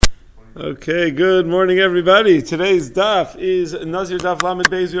Okay, good morning, everybody. Today's daf is Nazir daf Lamed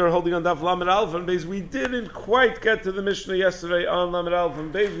Beis. We are holding on daf Lamed Aleph and Beis. We didn't quite get to the Mishnah yesterday on Lamed Aleph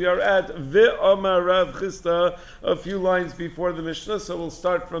and Beis. We are at Ve'omar Rav Chisda, a few lines before the Mishnah, so we'll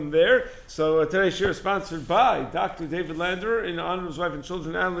start from there. So today's share is sponsored by Dr. David Lander in honor of his wife and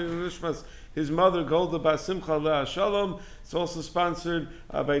children, Alan and Nishmas, his mother Golda Bas Simcha Leah Shalom. It's also sponsored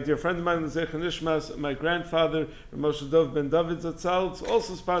by a dear friend of mine, Nezirus Nishmas, my grandfather, Moshe Dov Ben David Zatzal. It's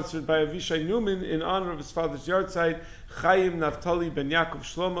also sponsored by Avishai Newman in honor of his father's yahrzeit, Chaim Naftali Ben Yaakov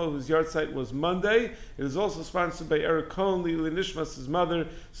Shlomo, whose yahrzeit was Monday. It is also sponsored by Eric Cohen, Lili Nishmas, his mother,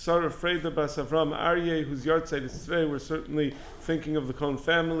 Sarah Freda Bas Avram Aryeh, whose yahrzeit is today. We're certainly thinking of the Cohen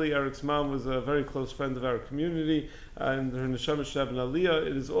family. Eric's mom was a very close friend of our community, and her neshama Shav and Aliyah.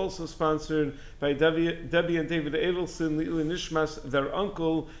 It is also sponsored by Debbie and David Edelson, Lili Nishmas, their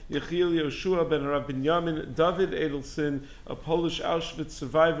uncle, Yechiel Yoshua ben Rav Binyamin David Edelson, a Polish Auschwitz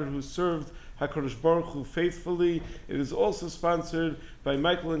survivor who served HaKadosh Baruch Hu faithfully. It is also sponsored by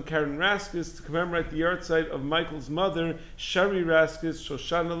Michael and Karen Raskis to commemorate the yahrzeit of Michael's mother, Shari Raskis,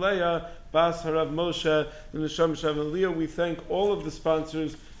 Shoshana Leah, Bas Harav Moshe, the Neshama Shav and Aliyah. We thank all of the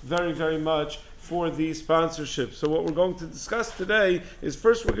sponsors very, very much for the sponsorship. So what we're going to discuss today is,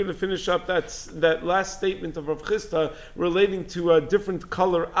 first we're going to finish up that last statement of Rav Chisda relating to different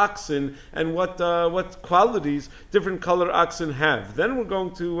color oxen and what qualities different color oxen have. Then we're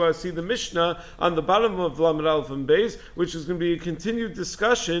going to see the Mishnah on the bottom of Lamed Aleph and Beis, which is going to be a continued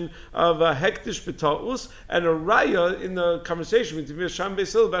discussion of Hektish B'Ta'us and a Raya in the conversation between Yasham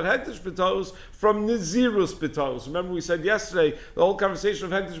Beisil about Hektish B'Ta'us from Nezirus B'Ta'us. Remember we said yesterday the whole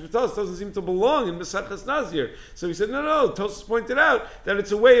conversation of Hektish B'Ta'us doesn't seem to belong in Mesachas Nazir. So he said, no, Tosfos pointed out that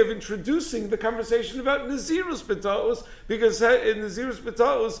it's a way of introducing the conversation about Nezirus B'Ta'us, because Nezirus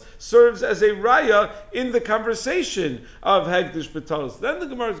B'Ta'us serves as a raya in the conversation of Hektish B'Ta'us. Then the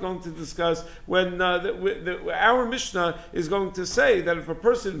Gemara is going to discuss when our Mishnah is going to say that if a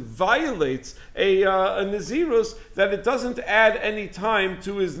person violates a Nezirus, that it doesn't add any time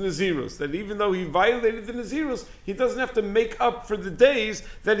to his Nezirus. That even though he violated the Nezirus, he doesn't have to make up for the days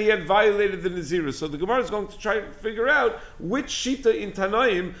that he had violated the Nezirus. So the Gemara is going to try to figure out which Shita in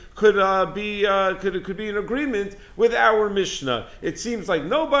Tanaim could be in agreement with our Mishnah. It seems like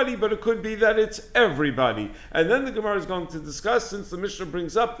nobody, but it could be that it's everybody. And then the Gemara is going to discuss, since the Mishnah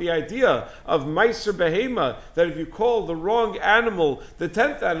brings up the idea of Meiser Behema, that if you call the wrong animal the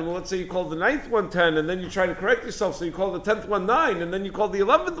 10th animal, let's say you call the 9th one 10, and then you try to correct yourself, so you call the 10th one 9, and then you call the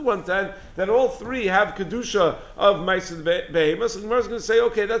 11th one 10, that all three have Kedusha of Meiser Behema. So the Gemara is going to say,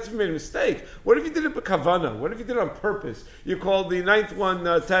 okay, that's if you made a mistake. What if you did it b'kavana? What if you did it on purpose? You called the 9th one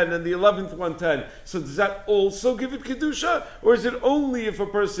 10 and the 11th one 10. So does that also give it Kedusha? Or is it only if a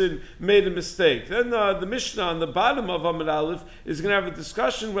person made a mistake? Then the Mishnah on the bottom of Amud Aleph is going to have a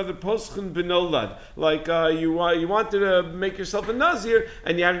discussion whether Poschen Nolad, like you wanted to make yourself a Nazir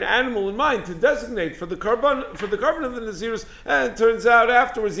and you had an animal in mind to designate for the carbon of the Nazirus, and it turns out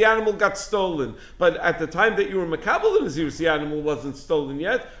afterwards the animal got stolen. But at the time that you were Makabel the Nazirus, the animal wasn't stolen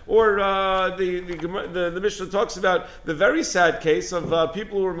yet. Or the Mishnah talks about the very sad case of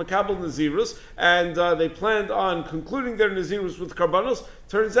people who were Makabel Nezirus and they planned on concluding their Nezirus with Karbanos.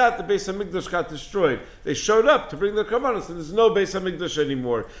 Turns out the Beis HaMikdash got destroyed. They showed up to bring the Karbanos and there's no Beis HaMikdash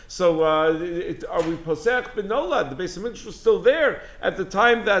anymore. So are we Poseach ben Nolad? The Beis HaMikdash was still there at the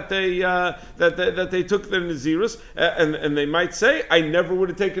time that they took their Nezirus, and they might say, I never would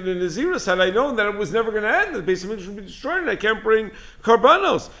have taken a Nezirus had I known that it was never going to end. The Beis HaMikdash would be destroyed and I can't bring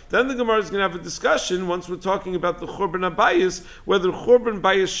Karbanos. Then the Gemara is going to have a discussion, once we're talking about the Churban Abayis, whether Churban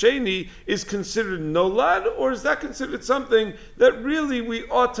Bayis Sheni is considered Nolad, or is that considered something that really we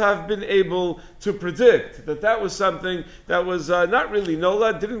ought to have been able to predict. That was something that was not really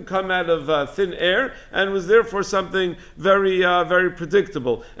Nolad, didn't come out of thin air, and was therefore something very, very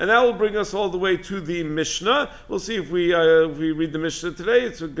predictable. And that will bring us all the way to the Mishnah. We'll see if we read the Mishnah today.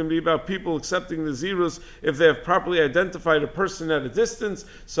 It's going to be about people accepting the Nezirus if they have properly identified a person at a distance.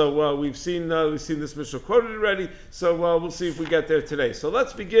 So we've seen this Mishnah quoted already. So we'll see if we get there today. So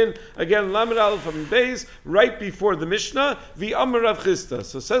let's begin again. Lamed Aleph from Beis, right before the Mishnah. The Amar Rav Chisda.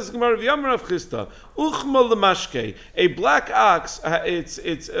 So says the Gemara, the Amar Rav Chisda. Uchma lemashke. A black ox,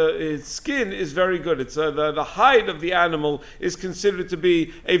 its skin is very good. It's the hide of the animal is considered to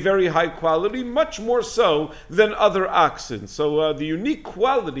be a very high quality, much more so than other oxen. So the unique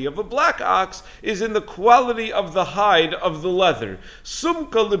quality of a black ox is in the quality of the hide of the leather.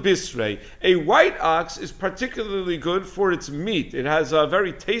 Sumka lebisre. A white ox is particularly good for its meat. It has a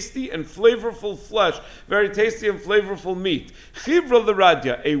very tasty and flavorful flesh, very tasty and flavorful meat. Chivra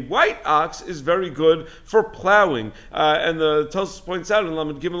Laradya. A white ox is very good for plowing. And the Tosfos points out in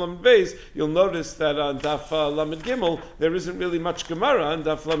Lamed Gimel Lamed Beis, you'll notice that on Daf Lamed Gimel, there isn't really much Gemara. On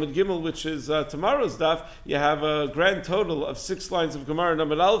Daf Lamed Gimel, which is tomorrow's Daf, you have a grand total of 6 lines of Gemara in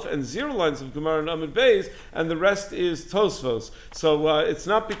Amud Aleph and 0 lines of Gemara in Amud Beis, and the rest is Tosfos. So it's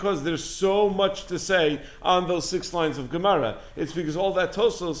not because there's so much to say on those 6 lines of Gemara. It's because all that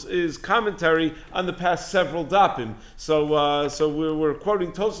Tosfos is commentary on the past several dapim. So we're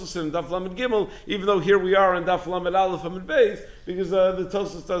quoting Tosfos in Daf Lamed Gimel, even though here we are on Daf Lamed Aleph Amud Beis, because the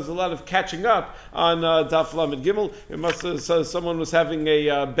Tosfos does a lot of catching up on Daf Lamed Gimel. It must someone was having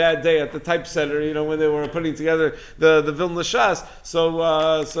a bad day at the typesetter, when they were putting together the Vilna Shas. So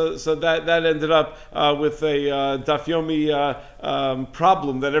that ended up with a Daf Yomi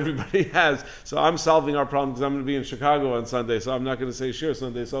problem that everybody has. So I'm solving our problem because I'm going to be in Chicago on Sunday. So I'm not going to say Shir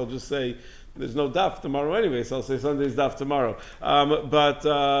Sunday. So I'll just say there's no daf tomorrow anyway, so I'll say Sunday's daf tomorrow. But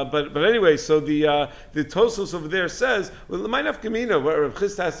anyway, so the Tosfos over there says, well, the Ma'inaf Kamina, where Rav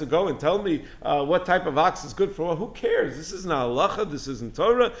Chisda has to go and tell me what type of ox is good for what. Who cares? This isn't halacha. This isn't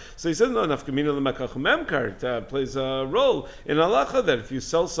Torah. So he says, no, Naf Kamina l'mekach memkar plays a role in halacha that if you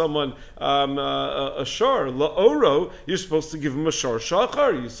sell someone a shor la'oro, you're supposed to give him a shor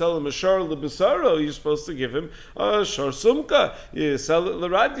shachar. You sell him a shor l'besaro, you're supposed to give him a shor sumka. You sell it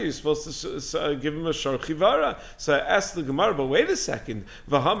l'radya, you're supposed to give him a shor chivara. So I asked the Gemara, but wait a second,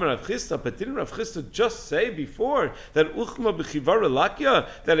 V'hamar Rav Chisda, but didn't Rav Chisda just say before that uchma b'chivara lakya,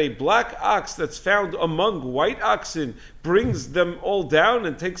 that a black ox that's found among white oxen brings them all down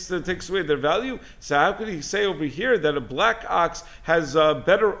and takes away their value? So how could he say over here that a black ox has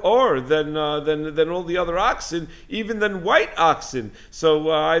better ore than all the other oxen, even than white oxen?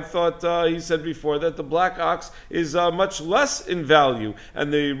 So I thought he said before that the black ox is much less in value,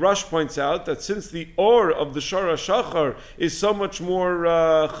 and the Rush points out that since the ore of the Shor HaShachar is so much more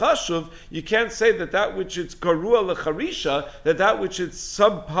chashuv, you can't say that which it's garua lecharisha, that which it's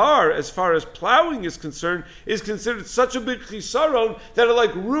subpar as far as plowing is concerned, is considered such a big chisaron that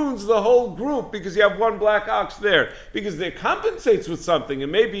it ruins the whole group because you have one black ox there. Because it compensates with something. It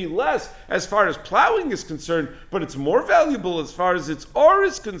may be less as far as plowing is concerned, but it's more valuable as far as its ore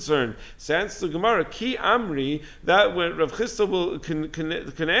is concerned. Sans the Gemara, ki amri, that when Rav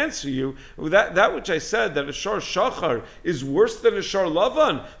Chisda can answer you, that which I said, that a shor shachar is worse than a shor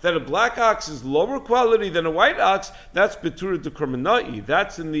lavan, that a black ox is lower quality than a white ox, that's betura de karmanai.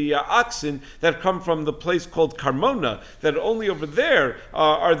 That's in the oxen that come from the place called Carmona, that only over there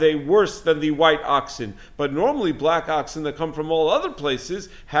are they worse than the white oxen. But normally black oxen that come from all other places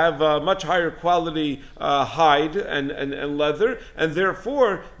have much higher quality hide and leather, and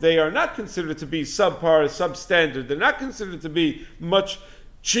therefore they are not considered to be subpar, substandard. They're not considered to be much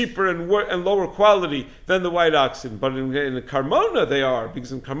cheaper and lower quality than the white oxen. But in the Carmona they are,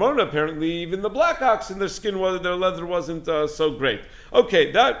 because in Carmona apparently even the black oxen, their skin, their leather wasn't so great.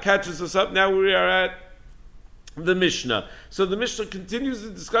 Okay, that catches us up. Now we are at the Mishnah. So the Mishnah continues the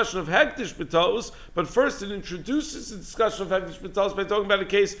discussion of Hektish B'Tos, but first it introduces the discussion of Hektish B'Tos by talking about a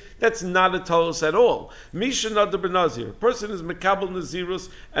case that's not a Tos at all. Misha Nada B'Nazir. A person is Mekabel Nezirus,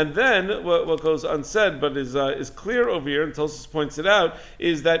 and then what goes unsaid but is clear over here, and Tosfos points it out,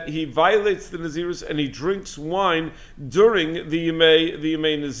 is that he violates the Nezirus and he drinks wine during the Yemei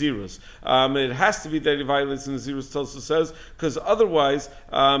Nezirus. It has to be that he violates the Nezirus, Tosfos says, because otherwise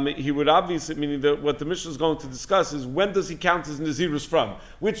he would obviously, meaning that what the Mishnah is going to discuss is when does he count his Nezirus from?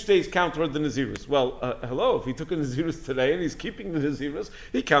 Which days count toward the Nezirus? Well, hello, if he took a Nezirus today and he's keeping the Nezirus,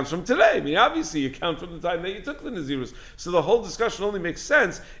 he counts from today. I mean, obviously you count from the time that you took the Nezirus. So the whole discussion only makes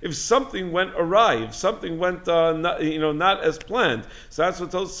sense if something went awry, if something went not as planned. So that's what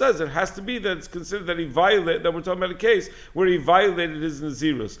Tosfos says. It has to be that it's considered that that we're talking about a case where he violated his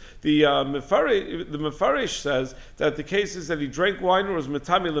Nezirus. The Mefarish says that the case is that he drank wine or was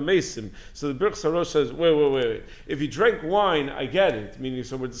metami lemesim. So the Birch Sarosh says, wait. If he drank wine, I get it. Meaning,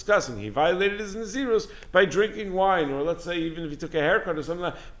 so we're discussing, he violated his Nezirus by drinking wine, or let's say even if he took a haircut or something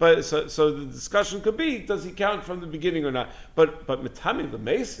like that. But so the discussion could be, does he count from the beginning or not? But metami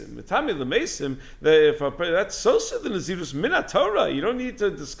lemesim, that's so the Nezirus mina Torah. You don't need to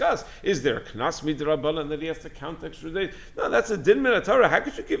discuss, is there a knas midrabanan that he has to count extra days? No, that's a din mina Torah. How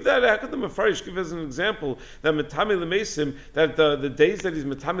could you give that? How could the Mefarish give as an example that metami lemesim, that the days that he's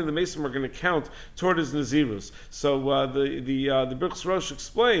metami lemesim are going to count toward his Nezirus? Nezirus. So the Birchs Rosh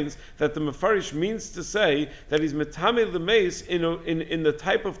explains that the Mefarish means to say that he's metame the mace in the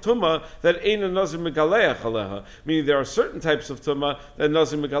type of tumah that ain't a Nazir megaleach aleha. Meaning there are certain types of tumah that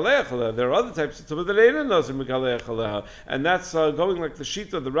Nazir megaleach aleha. There are other types of tumah that ain't a Nazir megaleach aleha. And that's going like the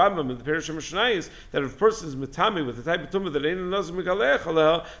Shita of the Rambam and the Perush Mishnayos, that if a person is metame with the type of tumah that ain't a Nazir megaleach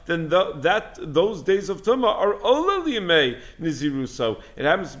aleha, then those days of tumah are ola liyamei Neziruso. It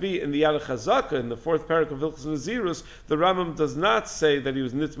happens to be in the Yad Chazaka, in the fourth parak of Hilchos Nezirus, the Rambam does not say that he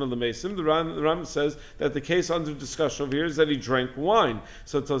was nitma l'mesim. The Rambam says that the case under discussion over here is that he drank wine.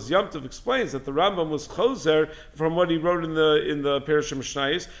 So Tos Yom Tov explains that the Rambam was choser from what he wrote in the Perush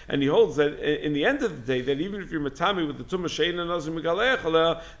Mishnayos, and he holds that in the end of the day, that even if you're matami with the tumah shein and nazir megaleach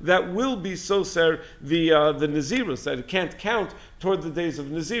aleha, that will be soser the Nezirus, that it can't count toward the days of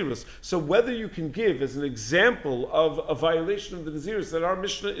Nezirus. So whether you can give as an example of a violation of the Nezirus that our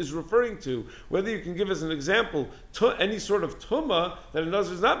Mishnah is referring to, whether you can give as an example any sort of tumah that a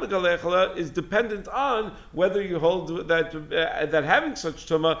Nazir is not megaleach aleha, is dependent on whether you hold that having such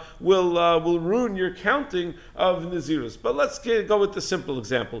tumah will ruin your counting of Nezirus. But let's go with the simple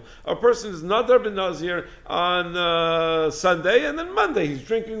example. A person is Nadar ben Nazir on Sunday, and then Monday he's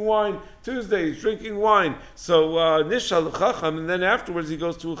drinking wine. Tuesday he's drinking wine. So Nishal Chacham, and then afterwards he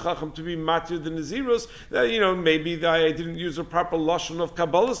goes to a Chacham to be matir the Nezirus. Maybe I didn't use a proper lashon of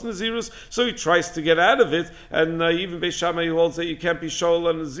Kabbalah's Nezirus, so he tries to get out of it. And even Beis Shammai holds that you can't be shoel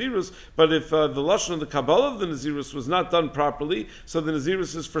on Nezirus. But if the lashon of the Kabbalah of the Nezirus was not done properly, so the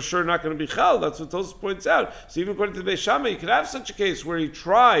Nezirus is for sure not going to be chal. That's what Tosfos points out. So even according to Beis Shammai, you could have such a case where he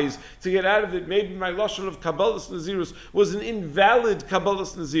tries to get out of it. Maybe my lashon of Kabbalah's Nezirus was an invalid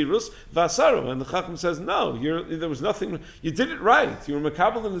Kabbalah's Nezirus. Vasaro, and the Chacham says, no, there was nothing, you did it right, you were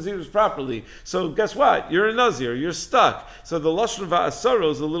Makabel the Nezirus properly, so guess what, you're a Nazir, you're stuck. So the Lashon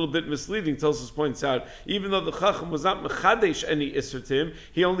Va'asaro is a little bit misleading, Tosfos points out, even though the Chacham was not Mechadesh any Isser to him,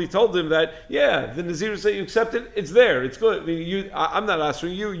 he only told him that, the Nezirus that you accepted, it's there, it's good. I mean, I'm not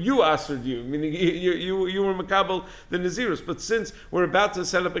answering you, you answered you, meaning you were Makabel the Nezirus, but since we're about to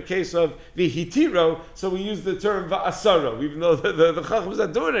set up a case of Vihitiro, so we use the term Va'asaro, even though the Chacham is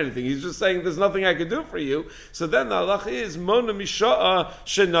not doing anything, he's just saying there's nothing I can do for you. So then the halacha is Mona Misha'a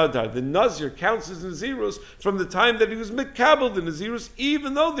Shenadar. The Nazir counts as Nezirus from the time that he was Mekabel the Nezirus,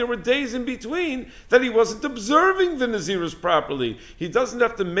 even though there were days in between that he wasn't observing the Nezirus properly. He doesn't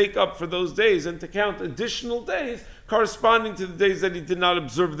have to make up for those days and to count additional days corresponding to the days that he did not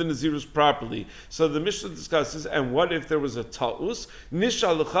observe the Nezirus properly. So the Mishnah discusses, and what if there was a ta'us?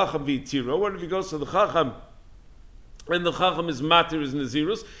 Nisha l'chacham v'itiro. What if he goes to the Chacham and the Chacham is matir is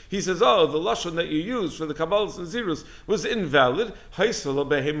Nezirus? He says, the lashon that you used for the Kabbalah's Nezirus was invalid. Haisel a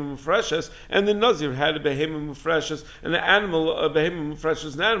behema mufreshes, and the Nazir had a behema mufreshes, and the animal, a behema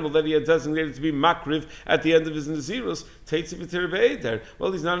mufreshes, an animal that he had designated to be makriv at the end of his Nezirus. Teitzi v'tir be'eder.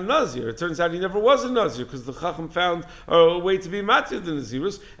 Well, he's not a Nazir. It turns out he never was a Nazir because the Chacham found a way to be matir the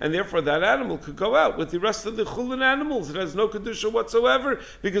Nezirus, and therefore that animal could go out with the rest of the chulin animals. It has no kedusha whatsoever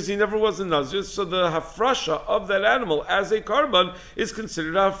because he never was a Nazir. So the hafrasha of that animal as a karban is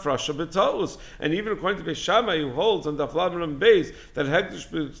considered a hafrasha b'taus. And even according to Beis Shammai, who holds on Daf Lamed and Beis that hegdish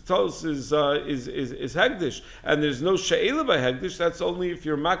b'taus is hegdish, and there's no she'ela by hegdish. That's only if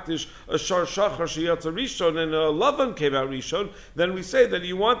you're makdish a shar shachar sheyatza rishon and a lavan came out rishon. Then we say that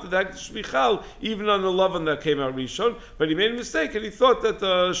you wanted hegdish bichal even on the lavan that came out rishon, but he made a mistake and he thought that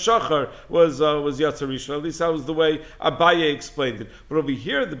the shachar was yatza rishon. At least that was the way Abaye explained it. But over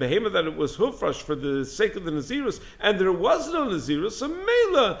here, the behemoth that it was hufrash for the sake of the Nezirus, and there was no Nezirus, so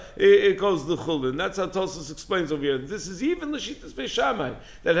Mela it goes the chulin. That's how Tosfos explains over here. This is even L'shitas Beis Shammai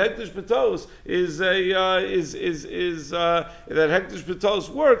that hektish b'tos that hektish b'tos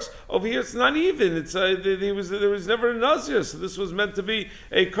works. Over here, it's not even. It's there was never a Nazir, so this was meant to be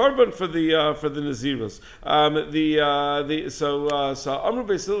a korban for the Nezirus. So Amru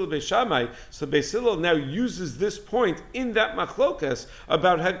Beis Hillel Beis Shammai. So Beis Hillel now uses this point in that machlokas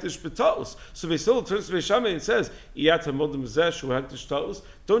about hektish b'tos. So Beis Hillel turns to Beis Shammai and says,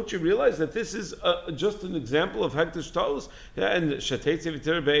 don't you realize that this is just an example of hektish ta'us?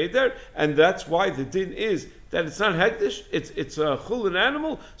 And that's why the din is that it's not hektish, it's a chulin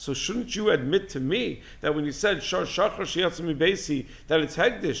animal. So shouldn't you admit to me that when you said shar shachar shiyatzim beisi that it's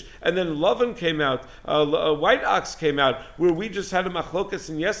hektish, and then Lavan came out, a white ox came out, where we just had a machlokas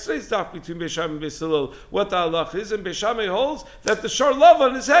in yesterday's daf between Beis Shammai and Beis Hillel what the halach is, and Beis Shammai holds that the shar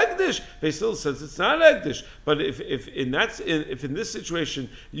Lavan is hektish. Beis Hillel says it's not hektish. But if in this situation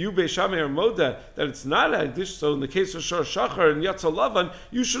you Beis Shammai are moda that it's not hektish, so in the case of shar shachar and yatza Lavan,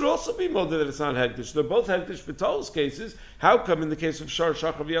 you should also be moda that it's not hektish. They're both hektish. B'tol's cases, How come in the case of Shar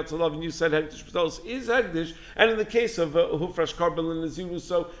Shachar V'Yatzalav, and you said Hekdesh B'Talos is Hekdesh, and in the case of Hufresh Karbel and Nazirus,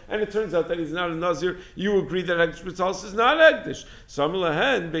 so, and it turns out that he's not a Nazir, you agree that Hekdesh B'Talos is not Hekdesh. So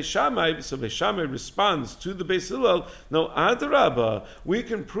Amalahen, Beis Shammai, so Beis Shammai responds to the Beis Hillel, no, Adarabba, we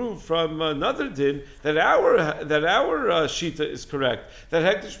can prove from another din that our Shita is correct,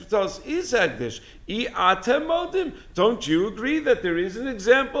 that Hekdesh B'Talos is Hekdesh. Don't you agree that there is an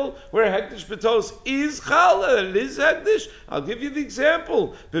example where Hekdesh B'Talos is Chal, it is Hekdesh? I'll give you the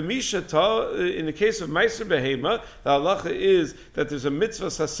example. In the case of Meiser Behema, the halacha is that there's a mitzvah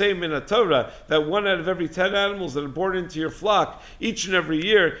sasem in a Torah, that 1 out of every 10 animals that are born into your flock, each and every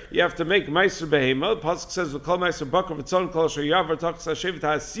year, you have to make Meiser Behema. The pasuk says, "V'kol Meiser Bakar v'tzon kol asher yavar tachas hashevet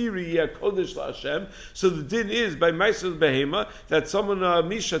ha'asiri yeh kodesh la'Hashem." So the din is by Meiser Behema that someone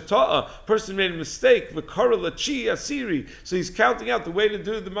misha ta'a, person made a mistake, v'kara lachi asiri. So he's counting out the way to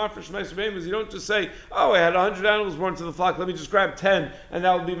do the mafresh Meiser Behema is you don't just say, "Oh, I had 100 animals born to the flock. Let me just grab 10, and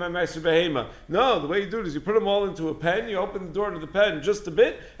that will be my Meiser Behema." No, the way you do it is you put them all into a pen. You open the door to the pen just a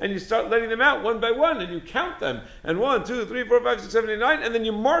bit, and you start letting them out one by one, and you count them. And 1, 2, 3, 4, 5, 6, 7, 8, 9, and then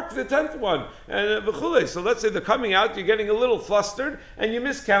you mark the 10th one. And v'chule. So let's say they're coming out, you're getting a little flustered, and you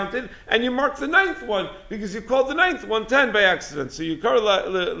miscounted, and you mark the 9th one because you called the 9th one 10 by accident. So you call la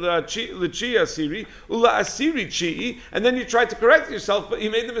chi asiri, ula asiri chi, and then you tried to correct yourself, but you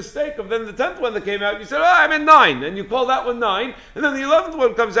made the mistake of then the 10th one that came out. You said, "Oh, I'm at 9," and you call that one 9, and then the 11th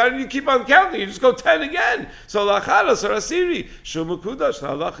one comes out, and you keep on counting. You just go 10 again. So lachalas or asiri shumakudash. The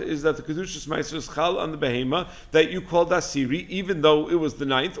halacha is that the kedushas meiser is chal on the behema that you called asiri, even though it was the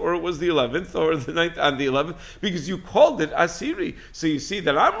 9th or it was the 11th or the 9th and the 11th, because you called it asiri. So you see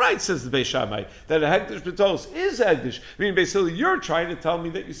that I'm right, says the Beis Shammai, that a hekdesh b'tos is hekdesh. I mean, basically, you're trying to tell me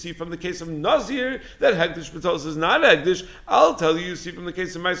that you see from the case of Nazir that hekdesh b'tos is not hekdesh. I'll tell you see from the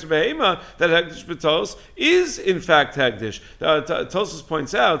case of meiser behema that hekdesh b'tos is in fact hekdesh. Tosfos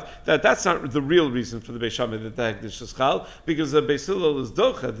points out that that's not the real reason for the Beis Shammai that the hekdesh is chal, because the Beis Hillel is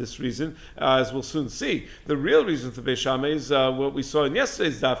docha this reason, as we'll soon see. The real reason for Beis Shammai is what we saw in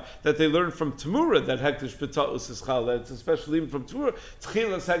yesterday's daf, that they learned from Tamura that hekdesh b'tos is chal. That it's especially even from Tamura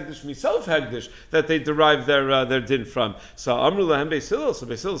tchilas hekdesh miself hekdesh that they derive their din from. So Amru lahem Beis Hillel. So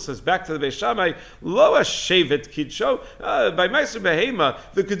Beis Hillel says back to the Beis Shammai, lo hashevet kidsho. By meiser behema,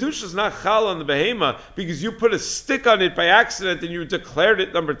 the kedusha is not chal on the behema because you put a stick on it by accident and you declared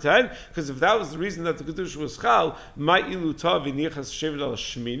it number 10. Because if that was the reason that the kedusha was chal, my iluta v'nichas shevet al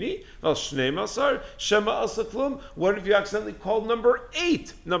shmini al shnei masar shema al saklum. What if you accidentally called number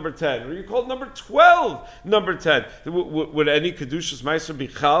 8 number 10, or you called number 12 number 10? Would any kedushas meiser be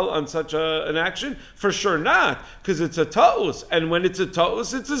chal on such an action? For sure not, because it's a ta'us, and when it's a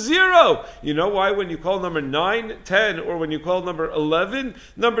ta'us, it's a 0. You know why? When you call number 9, 10, or when you call number 11,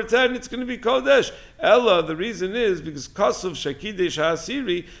 number 10, it's going to be kodesh. Ella, the reason is because Kasuv Shakidesh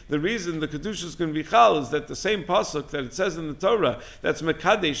HaAsiri, the reason the Kedusha is going to be chal is that the same pasuk that it says in the Torah, that's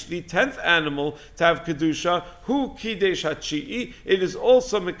Mekadesh, the 10th animal to have Kedusha, Hu Kidesh HaChi'i, it is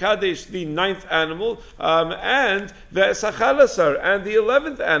also Mekadesh, the 9th animal, and Ve'esachalasar, and the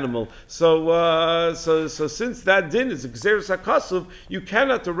 11th animal. So since that din is Gzeres HaKasuv, you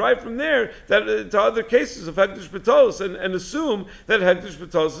cannot derive from there that to other cases of Hekdesh B'tos and assume that Hekdesh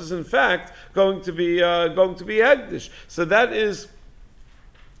B'tos is in fact going to be Hekdesh. So that is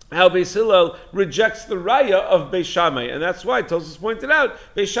how Beis Hillel rejects the raya of Beis Shammai, and that's why Tosfos pointed out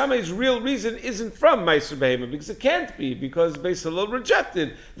Beis Shammai's real reason isn't from Meiser Behema, because it can't be, because Beis Hillel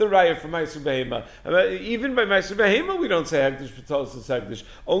rejected the raya from Meiser Behema. Even by Meiser Behema, we don't say Hekdesh B'tos is Hekdesh.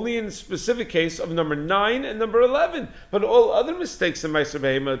 Only in the specific case of number 9 and number 11. But all other mistakes in Meiser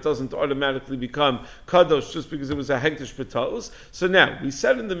Behema, it doesn't automatically become Kadosh just because it was a Hekdesh B'tos. So now we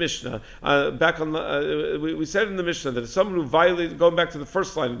said in the Mishnah, we said in the Mishnah that if someone who violated, going back to the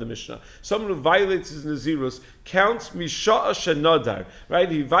first line of the Mishnah, someone who violates his Nezirus counts Misha'a Shenadar, right?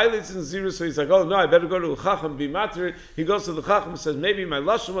 He violates his Nezirus, so he's like, oh no, I better go to the Chacham, be matir. He goes to the Chacham and says, maybe my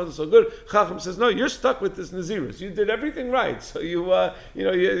Lashon wasn't so good. Chacham says, no, you're stuck with this Nezirus. You did everything right. So you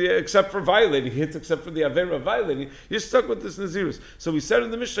except for violating it, except for the Avera of violating, you're stuck with this Nezirus. So we said in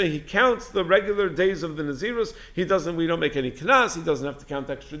the Mishnah, he counts the regular days of the Nezirus. We don't make any knas. He doesn't have to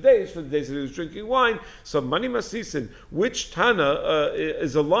count extra days for the days that he was drinking wine. So Mani Masisin, which Tana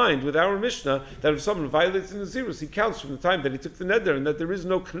is a aligned with our Mishnah that if someone violates the Nazirus, he counts from the time that he took the neder, and that there is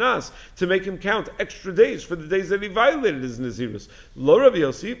no knas to make him count extra days for the days that he violated his Nazirus. Lo Rabbi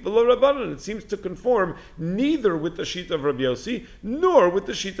Yossi, v'lo Rabbanan. It seems to conform neither with the sheet of Rabbi Yossi nor with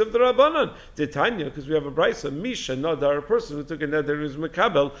the sheet of the Rabbanan. Tanya, because we have a brisa, Misha Nadar, a person who took a neder is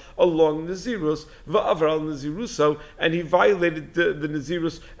Mekabel along Nezirus, va'avral Neziruso, and he violated the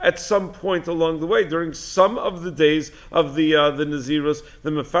Nezirus at some point along the way during some of the days of the Nezirus. The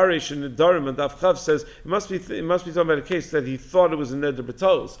Mefarish in the Darim and Avchav says it must be talking about a case that he thought it was a neder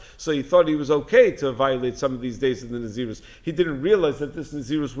betos, so he thought he was okay to violate some of these days of the Nezirus. He didn't realize that this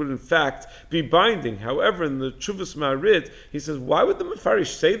Nezirus would in fact be binding. However, in the Chuvas Ma'arid, he says, why would the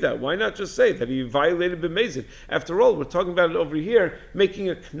Mefarish say that? Why not just say that he violated b'mezid? After all, we're talking about it over here, making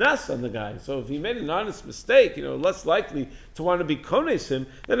a knas on the guy. So if he made an honest mistake, less likely to want to be kones him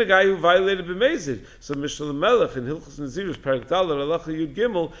than a guy who violated b'mezid. So Mishnah Melech in Hilchos Nezirus Perek Dalet Halacha Yud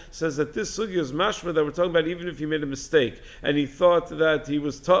Gimel says that this sugya is mashma that we're talking about even if he made a mistake and he thought that he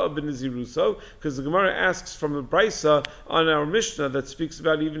was ta'ah b'neziruso, because the Gemara asks from a brisa on our Mishnah that speaks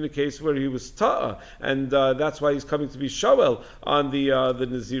about even a case where he was ta'ah, and that's why he's coming to be shoel on the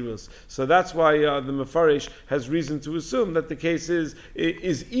Nezirus. So that's why the Mefarish has reason to assume that the case is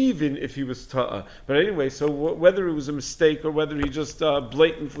even if he was ta'ah. But anyway, so whether it was a mistake or whether he just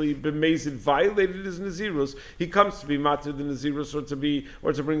blatantly b'mezid violated his Nezirus, he comes to be matir the Nezirus or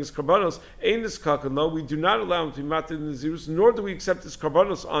to bring his karbanos. Ein niskakan, no, we do not allow him to be matir the Nezirus, nor do we accept his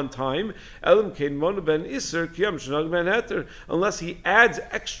karbanos on time. Elam kein mona ben iser kiyam shenag ben heter, unless he adds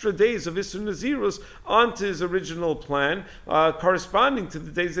extra days of iser Nezirus onto his original plan, corresponding to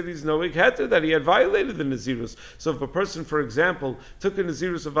the days that he's knowing heter, that he had violated the Nezirus. So if a person, for example, took a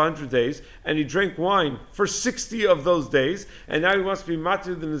Nezirus of 100 days and he drank wine for 60 of those days, and now he wants to be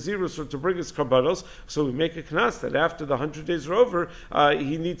matir the Nezirus or to bring his karbanos, so we make a knas that after the 100 days are over,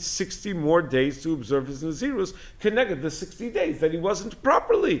 he needs 60 more days to observe his Nezirus, connected the 60 days that he wasn't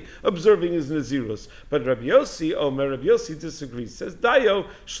properly observing his Nezirus. But Rabbi Yossi disagrees. Says, Dayo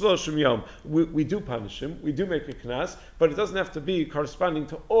shloshim yom. We do punish him, we do make a knas, but it doesn't have to be corresponding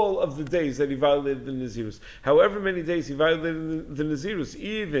to all of the days that he violated the Nezirus. However many days he violated the Nezirus,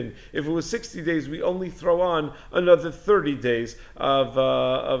 even if it was 60 days, we only throw on another 30 days of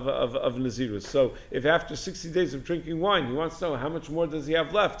Nezirus. So if after 60 days of drinking wine, he wants to know how much more does he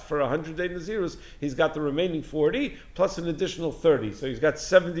have left for 100-day Nezirus, he's got the remaining 40 plus an additional 30. So he's got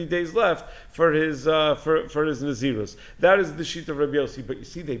 70 days left for his Nezirus. That is the sheet of Rabbi Yossi. But you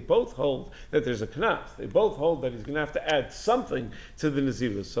see, they both hold that there's a knas. They both hold that he's going to have to add something to the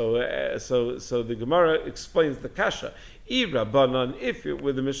Nezirus. So the Gemara explains the kasha. Rabbanan, if it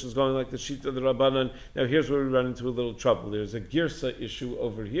were the Mishnah is going like the sheet of the Rabbanan, now here's where we run into a little trouble. There's a girsa issue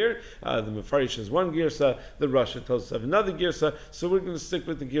over here. The Mefarish has one girsa, the Rosh and Tosos have another girsa, so we're going to stick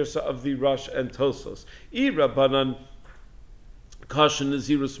with the girsa of the Rosh and Tosos. Rabbanan Kasha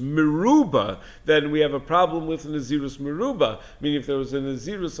Nezirus Meruba, then we have a problem with Nezirus Meruba, meaning if there was a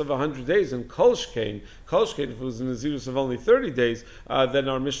Nezirus of 100 days and Kolshkein, if it was a Nezirus of only 30 days, then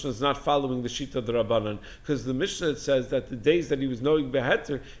our Mishnah is not following the sheet of the Rabbanan, because the Mishnah says that the days that he was knowing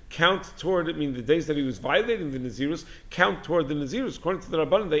Beheter count toward, the days that he was violating the Nezirus count toward the Nezirus. According to the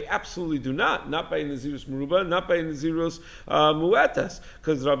Rabbanan, they absolutely do not by a Nezirus Meruba, not by a Nezirus Muetas,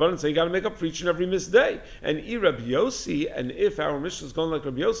 because the Rabbanan say you got to make up for each and every missed day. And Rabbi Yossi, and if our Mishnah is going like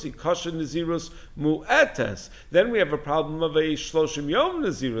Rabbi Yossi, Kasha Nezirus Mu'etes, then we have a problem of a Shloshim Yom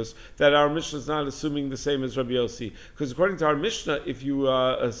Nezirus, that our Mishnah is not assuming the same as Rabbi Yossi. Because according to our Mishnah, if you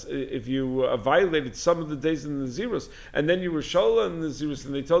violated some of the days in the Nezirus, and then you were Shola in the Nezirus,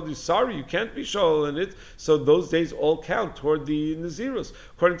 and they told you, sorry, you can't be Shola in it, so those days all count toward the Nezirus.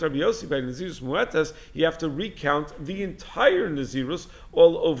 According to Rabbi Yossi, by Nezirus Mu'etes, you have to recount the entire Nezirus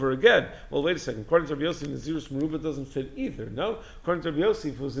all over again. Well, wait a second. According to Rabbi Yossi, Nezirus Meruba doesn't fit either. No? According to Rabbi Yossi,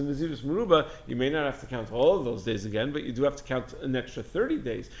 if it was in Nezirus Meruba, you may not have to count all of those days again, but you do have to count an extra 30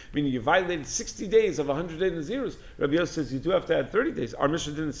 days. Meaning you violated 60 days of 100-day Nezirus. Rabbi Yossi says you do have to add 30 days. Our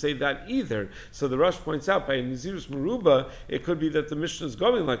Mishnah didn't say that either. So the Rosh points out, by Nezirus Meruba, it could be that the Mishnah is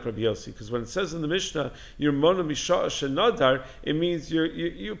going like Rabbi Yossi, because when it says in the Mishnah, you're Mona Misha Shenadar, it means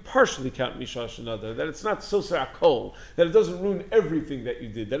you partially count Misha Shenadar, that it's not Soser Akol, that it doesn't ruin everything that you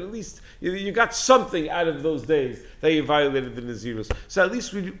did, that at least you got something out of those days that you violated the Nezirus. So at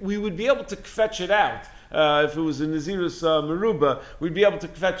least we would be able to fetch it out if it was a Nezirus Meruba, we'd be able to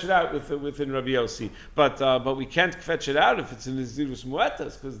fetch it out within Rabbi Yossi. But we can't fetch it out if it's a Nezirus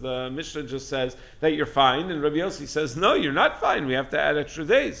Muetas, because the Mishnah just says that you're fine, and Rabbi Yossi says, no, you're not fine, we have to add extra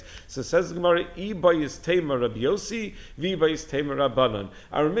days. So says the Gemara, I bayis tema Rabbi Yossi, vi bayis tema Rabbanan.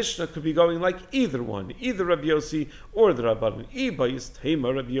 Our Mishnah could be going like either one, either Rabbi Yossi or the Rabbanan. I bayis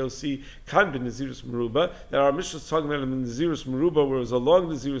tema Rabbi Yossi, kan ben Nezirus Meruba, that our Mishnah is talking about in Nezirus Meruba, where it was a long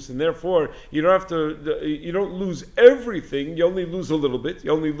Nezirus, and therefore you don't lose everything, you only lose a little bit,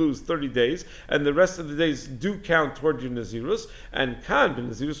 you only lose 30 days, and the rest of the days do count toward your Nezirus, and kan ben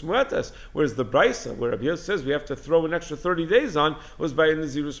Nezirus Muetas, whereas the Brisa, where Rabbi Yossi says we have to throw an extra 30 days on, was by a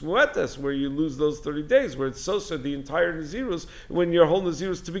Nezirus Muetas, where you lose those 30 days, where it's so the entire Nezirus, when your whole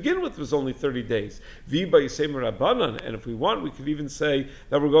Nezirus to begin with was only 30 days. Vi bayisem Rabbanan, and if we want, we could even say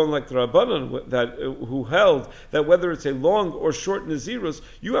that we're going like the Rabbanan, that who held that whether it's a long or short Nezirus,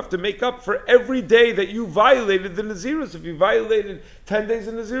 you have to make up for every day that you violated the Nezirus. If you violated 10 days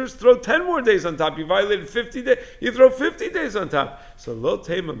in Nezirus, throw 10 more days on top. You violated 50 days, you throw 50 days on top. So lo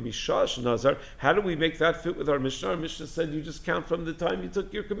tema mishash nazar. How do we make that fit with our Mishnah? Our Mishnah said you just count from the time you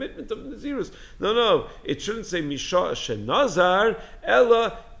took your commitment of Nezirus. No, it shouldn't say mishash nazar,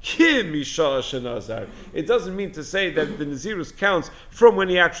 ella Kim Misha Shenazar. It doesn't mean to say that the Nezirus counts from when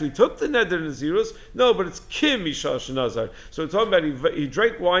he actually took the Neder Nezirus. No, but it's Kim Misha Shenazar. So we're talking about he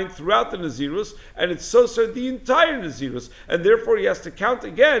drank wine throughout the Nezirus, and it's so the entire Nezirus, and therefore he has to count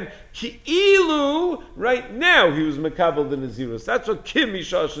again. Ki ilu, right now he was Mekabel the Nezirus. That's what Kim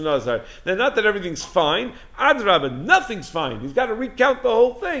Misha Shenazar. Now, not that everything's fine. Adrabah, nothing's fine. He's got to recount the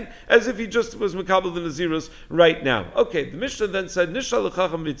whole thing as if he just was Mekabel the Nezirus right now. Okay, the Mishnah then said Nishal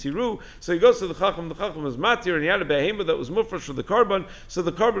L'chacham V'tiru. So he goes to the Chacham was Matir, and he had a behema that was mufresh for the carbon. So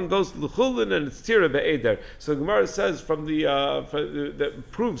the carbon goes to the Chulin, and it's Tira Be'eder. So the Gemara says that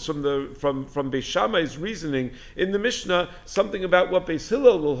proves from Beis Shammai's reasoning in the Mishnah something about what Beis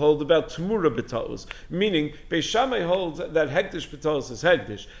Hillel will hold about Tumura B'Taos. Meaning, Beis Shammai holds that Hegdish B'Taos is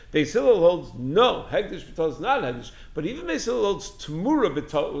Hegdish. Beis Hillel holds no, Hegdish B'Taos is not Hegdish. But even Beis Hillel holds Tumura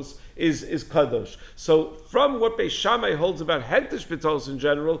B'Taos is Kadosh. So from what Beis Shammai holds about Hegdish B'Taos in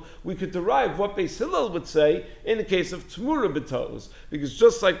general, we could derive what Beis Hillel would say in the case of Tumura B'Taos. Because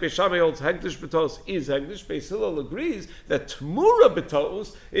just like Beis Shammai holds Hegdish B'Taos is Hegdish, Beis Hillel agrees that Tumura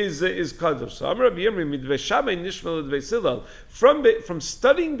B'Taos is Kadosh. So Amar Rabbi Yirmi mid Beis Shammai nishmal Beis Hillel. From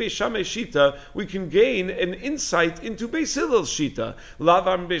studying Beis Shammai Shita, we can gain an insight into Beis Hillel's Shita. Lav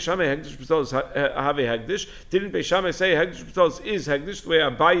Amar Beis Shammai Hegdish B'Taos have Hegdish. Didn't Beis Shammai say Hegdish B'Taos is Hegdish, the way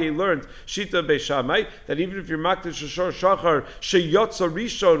Abaye learned Shita Beis Shammai, that even if you're Makdish Shashor Shachar Sheyotza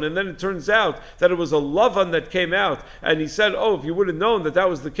Rishon, and then it turns out that it was a Lavan that came out, and he said, if you would have known that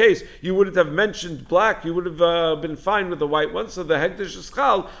was the case, you wouldn't have mentioned black, you would have been fine with the white one, so the Hegdish is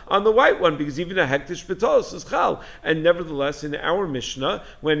Chal on the white one, because even a Hegdish B'Taos is Chal. And nevertheless, in our Mishnah,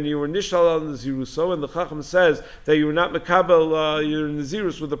 when you were Nishal on the Ziruso, and the Chacham says that you were not Mekabel, your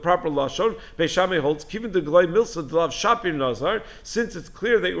Nezirus with the proper Lashon, Beis Shammai holds, Kivin de Glei Milsa Delav Shapir Nazar, since it's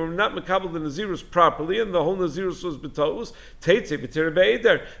clear that you were not Mekabel the Nezirus properly, and the whole Nezirus was B'Taos, Teitze B'Tira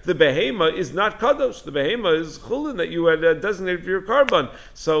Be'eder. The Behema is not Kadosh. The Behema is Chulin that you had designated for your carbon.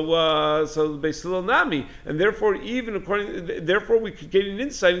 So Beis Hillel Nami, and therefore therefore we could gain an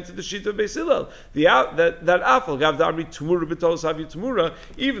insight into the Shita of Beis Hillel. That Afal Gav Damri Tumura B'Taos Havi Tumura,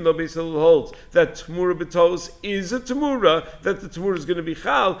 even though Beis Hillel holds that Tumura B'Taos is a Tumura, that the Tumura is going to be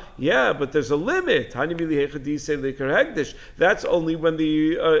Chal. Yeah, but there's a limit. Hani Mili Hechadi Say Likar Hegdish. That's only when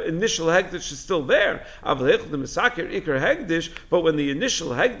the initial Hegdish is still there. Aval Hechad Mesaker Ikar Hegdish. But when the initial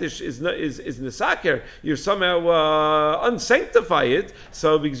Hegdish is Nesaker, you somehow unsanctify it.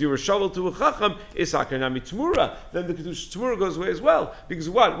 So because you were shovel to a Chacham, Isaker Nami Tumura, then the Kedush Tumura goes away as well. Because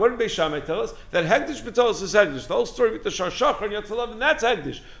what? What did Beis Shammai tell us? That Hegdish B'Taos is Hegdish. The whole story with the Shashachar and Yatzalav, and that's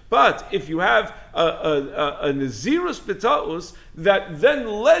Hegdish. But if you have a Nezirus B'Taos that then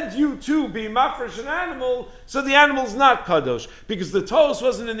led you to be mafresh an animal, so the animal's not kadosh, because the Taos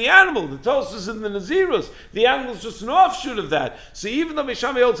wasn't in the animal, the Taos was in the Nezirus. The animal's just an offshoot of that. So even though Beis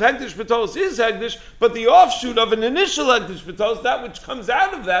Shammai holds Hegdish B'Taos is Hegdish, but the offshoot of an initial Hegdish B'Taos, that which comes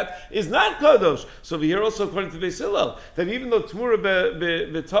out of that, is not kadosh. So we hear also according to Beis Hillel that even though Tumura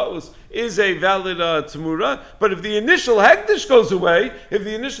B'Taos is a valid Tumura, but if the initial Hegdish goes away, if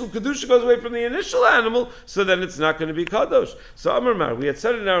the initial Kedusha goes away from the initial animal, so then it's not going to be kadosh. So Amar Mar, we had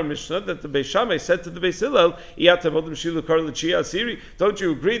said in our Mishnah that the Beis Shammai said to the Beis Hillel, don't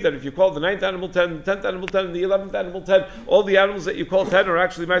you agree that if you call the 9th animal 10, the 10th animal 10, and the 11th animal 10, all the animals that you call 10 are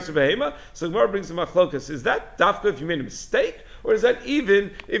actually Ma'aser Behema? So Gemara brings the Machlokas. Is that dafka if you made a mistake? or is that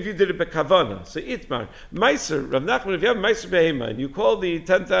even if you did it bekavana? So itmar meiser Rav Nachman, if you have meiser behema and you call the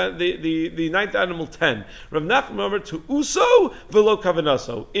ninth animal 10, Rav Nachman over to uso velo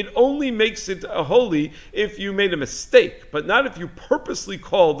kavanaso. It only makes it holy if you made a mistake, but not if you purposely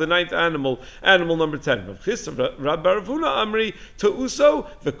call the ninth animal number 10. Rav Chisda Rab Baravuna Amri to uso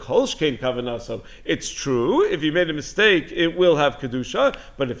v'kol shkein kavanaso. It's true if you made a mistake, it will have kedusha,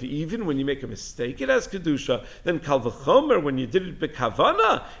 but if even when you make a mistake, it has kedusha, then kal v'chomer, when you did it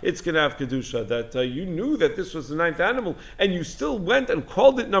bekavana, it's going to have kedusha. That you knew that this was the ninth animal, and you still went and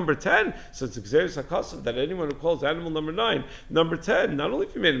called it number 10. So it's Nezirus HaKasav that anyone who calls animal number 9 number 10, not only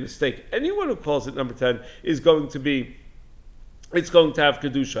if you made a mistake, anyone who calls it number 10 is going to be, it's going to have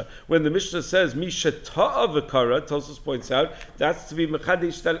kedusha. When the Mishnah says Misha Ta'a V'Kara, Tosfos points out that's to be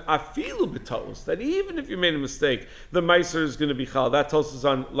mechadish that afilu b'taos, that even if you made a mistake, the meiser is going to be chal. That Tosfos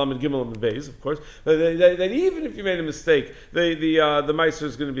on Lamed Gimel and Beis, of course. But that even if you made a mistake, the meiser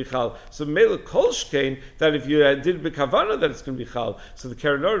is going to be chal. So Mela Kol Shkein, that if you did b'kavana, that it's going to be chal. So the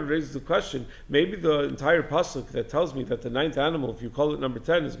Keren Orah raises the question: maybe the entire pasuk that tells me that the ninth animal, if you call it number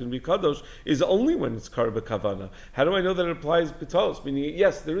 10, is going to be kadosh, is only when it's kar b'kavana. How do I know that it applies? Meaning,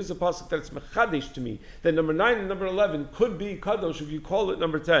 yes, there is a pasuk that's mechadish to me that number 9 and number 11 could be kadosh if you call it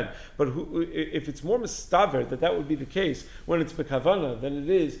number 10. But if it's more mistaver that would be the case when it's bekavana than it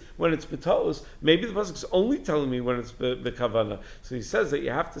is when it's betos, maybe the pasuk is only telling me when it's bekavana. So he says that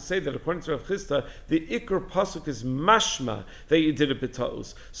you have to say that according to Rav Chisda, the ikr pasuk is mashma that you did it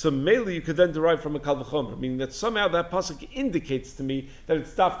betos. So mainly you could then derive from a kal v'chomer, meaning that somehow that pasuk indicates to me that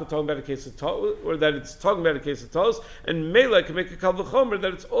it's dafka talking about a case of tos, or that it's talking about a case of tos, and mainly I can make a kal v'chomer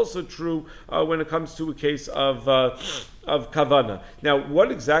that it's also true when it comes to a case of kavana. Now,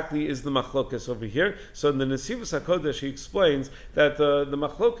 what exactly is the machlokas over here? So in the Nezirus HaKodesh, he explains that the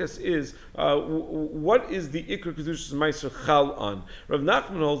machlokas is what is the ikr kedushas meiser chal on. Rav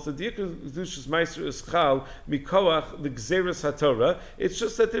Nachman holds that the ikr kedushas meiser is chal mikoach the Nezirus HaTorah. It's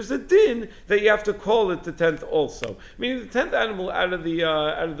just that there's a din that you have to call it the 10th also. Meaning the 10th animal out of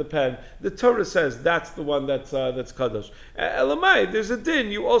the pen, the Torah says that's the one that's kadosh. Elamai, there's a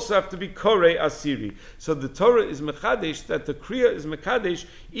din. You also have to be korei asiri. So the Torah is mechadish that the kriya is mekadesh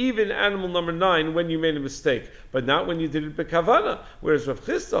even animal number 9 when you made a mistake, but not when you did it bekavana. Whereas Rav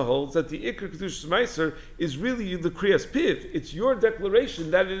Chisda holds that the ikr kedushas meiser is really the kriyas piv. It's your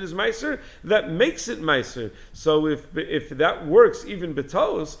declaration that it is meiser that makes it meiser. So if that works even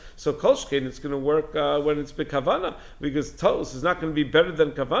betos, so kolshkein it's going to work when it's bekavana, because tos is not going to be better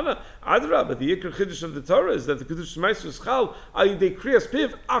than kavana. Adrabah, the ikr chiddush of the Torah is that the kedushas meiser is chal ayidei kriyas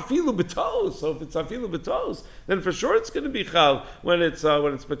piv afilu betos. So if it's afilu betos, then for sure it's going to be chal when it's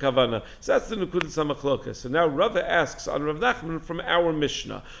bekavana. So that's the nekudas hamachlokas. So now Rava asks on Rav Nachman from our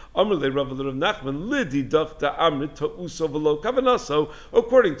Mishnah. Amrle Rava Rav Nachman lidi dafta amrit ta'uso v'lo kavanaso.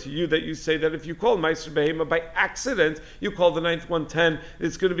 According to you, that you say that if you call meiser behema by accident, you call the ninth one 10,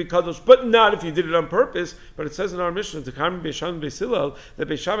 it's going to be kadosh, but not if you did it on purpose. But it says in our Mishnah to Karmi Beishamai Beis Hillel that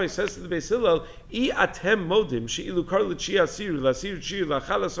Beishamai says to the Beis Hillel, I atem modim she'ilu kar l'chi asiri l'asiri chi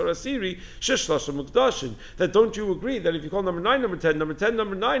l'achalas or asiri sheshlasha mukdashin. That don't you agree that if you call number 9 number 10, number 10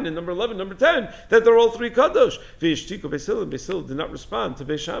 number 9, and number 11 number 10, that they're all 3 kadosh? V'yishtiko Beis Hillel, Beis Hillel did not respond to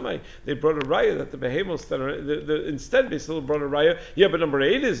Beishamai. They brought a raya that the behemos that are instead Beis Hillel brought a raya. Yeah, but number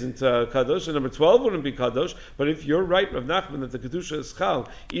 8 isn't kadosh, and number 12 wouldn't be kadosh. But if you're right, Rav Nachman, that the kedusha is chal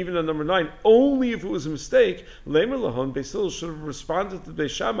even on number 9, only if it was a mistake, Lemer Lahon, Beis Hillel should have responded to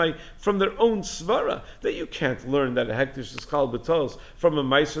Beishamai from their own svara that you can't learn that a hektish is chal b'tos from a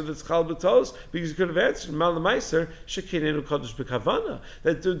meiser that's chal b'tos, because you could have answered mal meiser shekinenu kadosh b'kavana.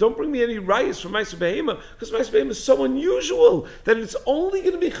 That don't bring me any rayas from meiser behema, because meiser behema is so unusual that it's only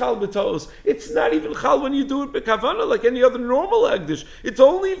going to be chal b'tos. It's not even chal when you do it b'kavana like any other normal hektish. It's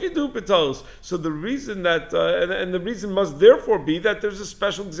only if you do b'tos. So the reason that and the reason must therefore be that there's a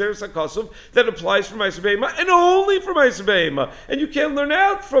special Nezirus HaKasav that applies for meiser behema and only for meiser behema, and you can't learn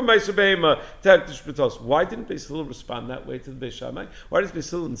out from meiser behema to hektish b'tos. Why didn't Beis Hillel respond that way to the Beis Shammai? Why does Beis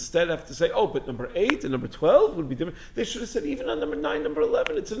Hillel instead have to say, oh, but number 8 and number 12 would be different? They should have said even on number 9, number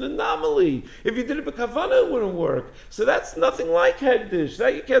 11, it's an anomaly. If you did it b'kavana, it wouldn't work. So that's nothing like hektish.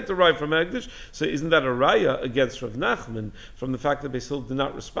 That you can't derive from hektish. So isn't that a raya against Rav Nachman from the fact that Beis Hillel did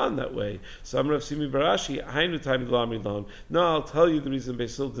not respond that way? So I'm Rav Simi Barashi, Hainu Time L'Amri Lon. No, I'll tell you the reason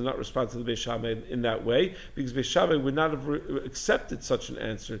Beis Hillel did not respond to the Beis Shammai in that way, because Beis Shammai would not have accepted such an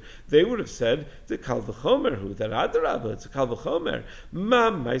answer. They would have said the kal v'chomer hu, that adarabah, it's a kal v'chomer. Ma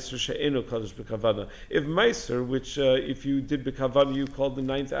meiser she'enu kadosh b'kavana. If meiser, which if you did b'kavana, you called the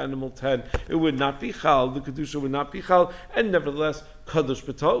 9th animal 10, it would not be chal, the kedusha would not be chal, and nevertheless kadosh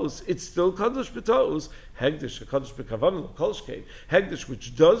b'tos, it's still kadosh b'tos. Hegdish, kadosh b'kavana, kolshkein. Hegdish,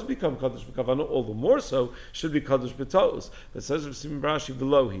 which does become kadosh b'kavana, all the more so, should be kadosh b'tos. That says of Simon Brashi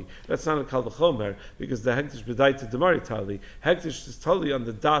belohi. That's not a kal v'chomer, because the hegdish b'daita demari tali. Hegdish is totally on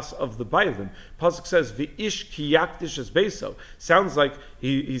the das of the bailim. Pasuk says v'ish ki yakdish es beso. Sounds like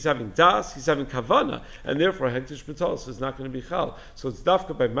he's having das, he's having kavana, and therefore hegdish b'tos is not going to be chal. So it's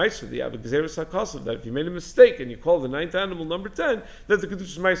dafka by meiser the avigzeres hakasav that if you made a mistake and you call the ninth animal number 10, that the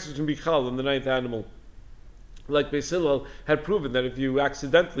kedushas meiser can be chal on the ninth animal. Like Beis Hillel had proven that if you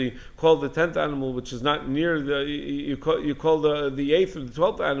accidentally call the 10th animal, which is not near the, you call the 8th or the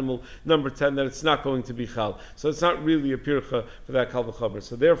 12th animal number 10, that it's not going to be chal. So it's not really a pircha for that kal v'chomer.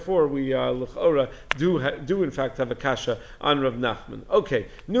 So therefore, we l'chora do in fact have a kasha on Rav Nachman. Okay,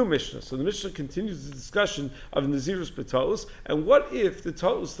 new Mishnah. So the Mishnah continues the discussion of Nezirus b'tos, and what if the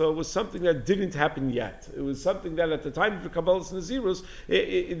tos though was something that didn't happen yet? It was something that at the time of the Kabbalah's Nezirus,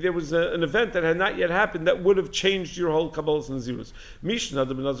 there was an event that had not yet happened that would have changed your whole Kabbalah's Nezirus. Mishnah,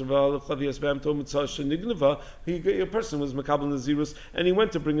 the a person was Makabal Nezirus, and he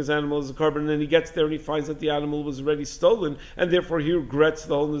went to bring his animal as a korban, and then he gets there and he finds that the animal was already stolen, and therefore he regrets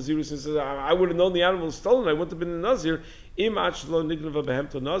the whole Nezirus and says, I would have known the animal was stolen, I wouldn't have been a Nazir. If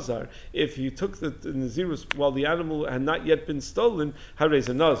you took the Nezirus while the animal had not yet been stolen, Harez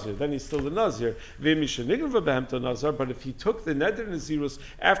a Nazir, then he's still a Nazir. But if he took the Neder Nezirus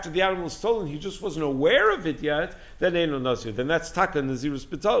after the animal was stolen, he just wasn't aware of it yet, then ain't no Nazir. Then that's Taka Nezirus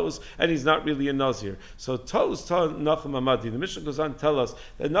B'Tos, and he's not really a Nazir. So Tos Ta Nachum Amadi. The Mishnah goes on to tell us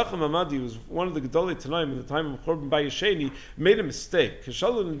that Nachum Amadi was one of the Gedolei Tanaim at the time of Chorban Bayesheni, made a mistake.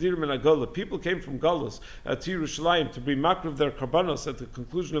 People came from Galus to Yerushalayim to bring makriv their karbanos at the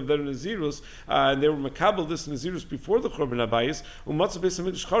conclusion of their Nezirus, and they were makabel this Nezirus before the Chorban Habayis.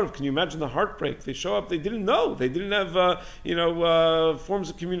 Can you imagine the heartbreak? They show up, they didn't know, they didn't have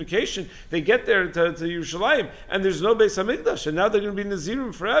forms of communication. They get there to Yerushalayim, and there's no Beis Hamikdash, and now they're going to be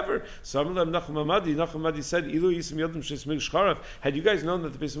Nezirim forever. So Nachum Hamadi said, had you guys known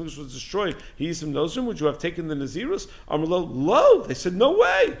that the Beis Hamikdash was destroyed, he Yisim Nozrim, would you have taken the Nezirus? Lo. They said, no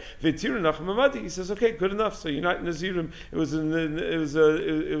way. He says, okay, good enough. So you're not Nezirim. It was a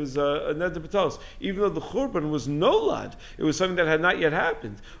neder b'tos. Even though the churban was nolad, it was something that had not yet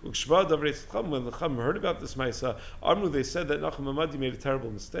happened. When the Chum heard about this ma'isa, they said that Nachum Hamadi made a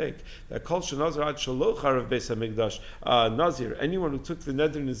terrible mistake. That kol shenazir ad shaloch harav beis hamikdash nazir. Anyone who took the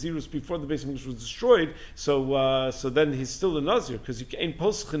neder Nezirus before the Beis Hamikdash was destroyed, so then he's still a nazir because you ain't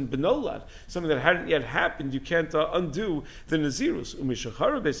poschen benolad. Something that hadn't yet happened, you can't undo the Nezirus.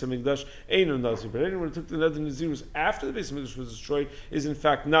 Umishachara beis hamikdash ain't no nazir. But anyone who took the neder Nezirus after the Beis Hamikdash was destroyed is in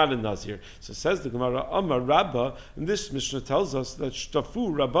fact not a Nazir. So says the Gemara, Amar Rabba, and this Mishnah tells us that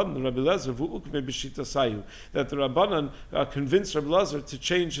Shtafu Rabban Rabbi Lezer v'ukme b'shita sayu, that the Rabbanan convinced Rabbi Lezer to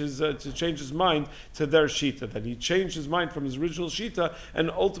change his mind to their shita, that he changed his mind from his original shita,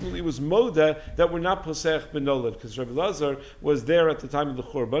 and ultimately was moda that we're not posech benolad, because Rabbi Lezer was there at the time of the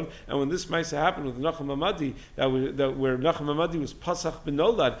Churban, and when this ma'aseh happened with Nachum Hamadi, where Nachum Hamadi was pasach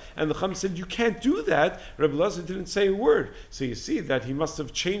benolad, and the Chum said you can't do that, Rabbi Lezer didn't say a word. So you see that he must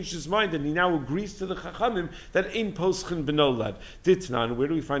have changed his mind, and he now agrees to the Chachamim that in poschen benolad. Ditnan, where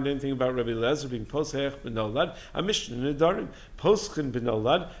do we find anything about Rabbi Eliezer being posech benolad? A Mishnah Nedarim. Poschen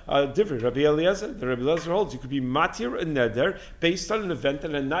benolad, different. Rabbi Eliezer, the Rabbi Eliezer holds you could be matir a neder based on an event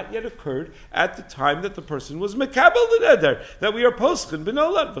that had not yet occurred at the time that the person was mekabel the neder, that we are poschen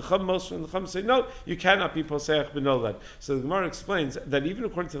benolad. The Chum Moshe and the Chum say, no, you cannot be posech benolad. So the Gemara explains that even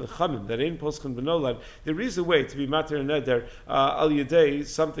according to the Chumim, that in poschen benolad, there is a way to be matir a neder al yedei,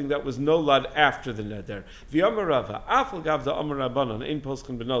 something that was nolad after the neder. V'yamar Rava, afal gav the amar Rabbanan ein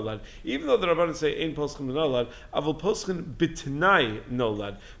poschen benolad. Even though the Rabbanan say ein poschen benolad, avol poschen b'tenai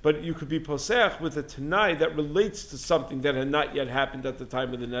nolad. But you could be posech with a tenai that relates to something that had not yet happened at the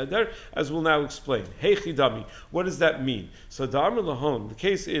time of the neder, as we'll now explain. Hey chidami, what does that mean? So the amar lahon, the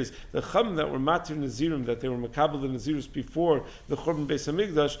case is the chum that were matir nazirim, that they were makabel the nazirus before the churban beis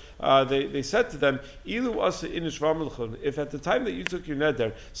hamikdash, they said to them, ilu asa inish v'amalchon. If at the time that you took your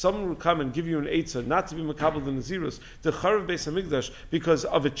neder, someone would come and give you an eitzah not to be makabel the nazirus, the charav beis hamikdash, because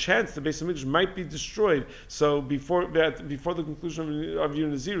of a chance the beis hamikdash might be destroyed. So before the conclusion of your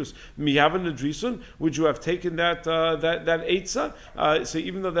nazirus, miyavan nadrisun, would you have taken that eitzah? So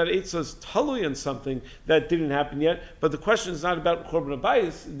even though that eitzah is talui on something that didn't happen yet, but the question is not about chorban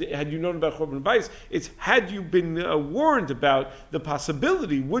habayis. Had you known about chorban habayis, it's had you been warned about the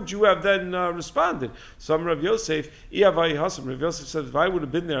possibility, would you have then responded? So Rav Yosef Yosef, Rav Yosef said, if I would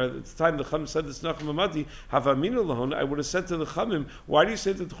have been there at the time the Chachamim said this Nachum Amadi, Havaminu Lahon, I would have said to the Chachamim, why do you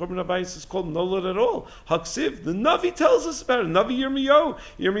say that the Churban Abayis is called Nolad at all? Haksiv, the Navi tells us about it. Navi Yirmiyahu.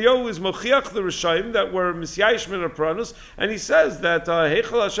 Yirmiyahu is Mochiach the Rishayim that were Misyayish min Apranus, and he says that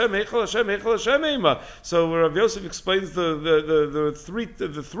Heichal Hashem, Heichal Hashem, Heichal Hashem Eima. So Rav Yosef explains the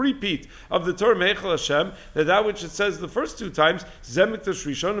three-peat of the term Heichal Hashem, that which it says the first two times, Zem Mikdash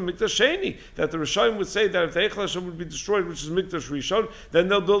Rishon and Mikdash Sheni, that the Rishayim would say that if the Heichal Hashem would be destroyed, which is Mikdash Rishon, then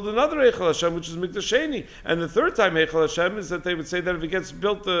they'll build another Heichal Hashem, which is Mikdash Sheni. And the third time Heichal Hashem is that they would say that if it gets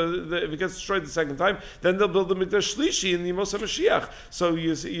built, if it gets destroyed the second time, then they'll build the Mikdash Shlishi in the Yemos HaMashiach. So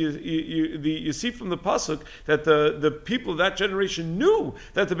you see from the pasuk that the people of that generation knew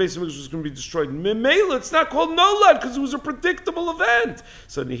that the Beis Hamikdash was going to be destroyed. Memela, it's not called Nolad because it was a predictable event.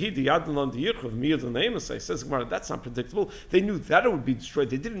 So Nehidi Yadalon Diyichov Miyad Amos, I says Gemara, that's not predictable. They knew that it would be destroyed.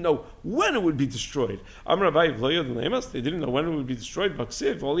 They didn't know when it would be destroyed. Amar Abaye V'lo Yadalon Amos, they didn't know when it would be destroyed.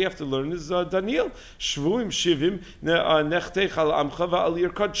 Baksiv, all you have to learn is Daniel. Shvuim Shivim Nechtech Al Amcha Va'al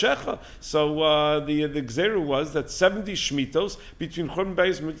Yirkad Shecha. So the Gzeru was that 70 Shmitos between Churban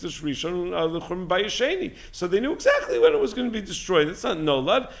Bayis Mikdash Rishon and the Churban Bayis Sheni. So they knew exactly when it was going to be destroyed. It's not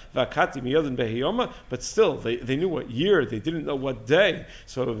Nolad, Vakati Miyadin Behiyoma, but still, they knew what year, they didn't know what day.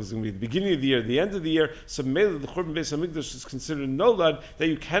 So it was going to be the beginning of the year, the end of the year. So Mele, the Churban Beis HaMikdash is considered Nolad, that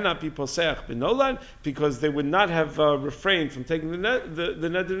you cannot be Poseach b'Nolad, because they would not have refrained from taking the Neder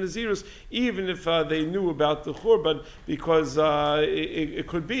Nezirus, even if they knew about the Churban, because it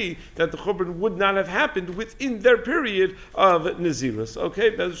could be that the Churban would not have happened within their period of Nezirus. Okay,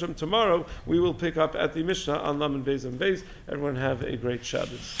 Bez Hashem, tomorrow we will pick up at the Mishnah on Lamed Beis and Beis. Everyone have a great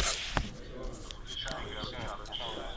Shabbos.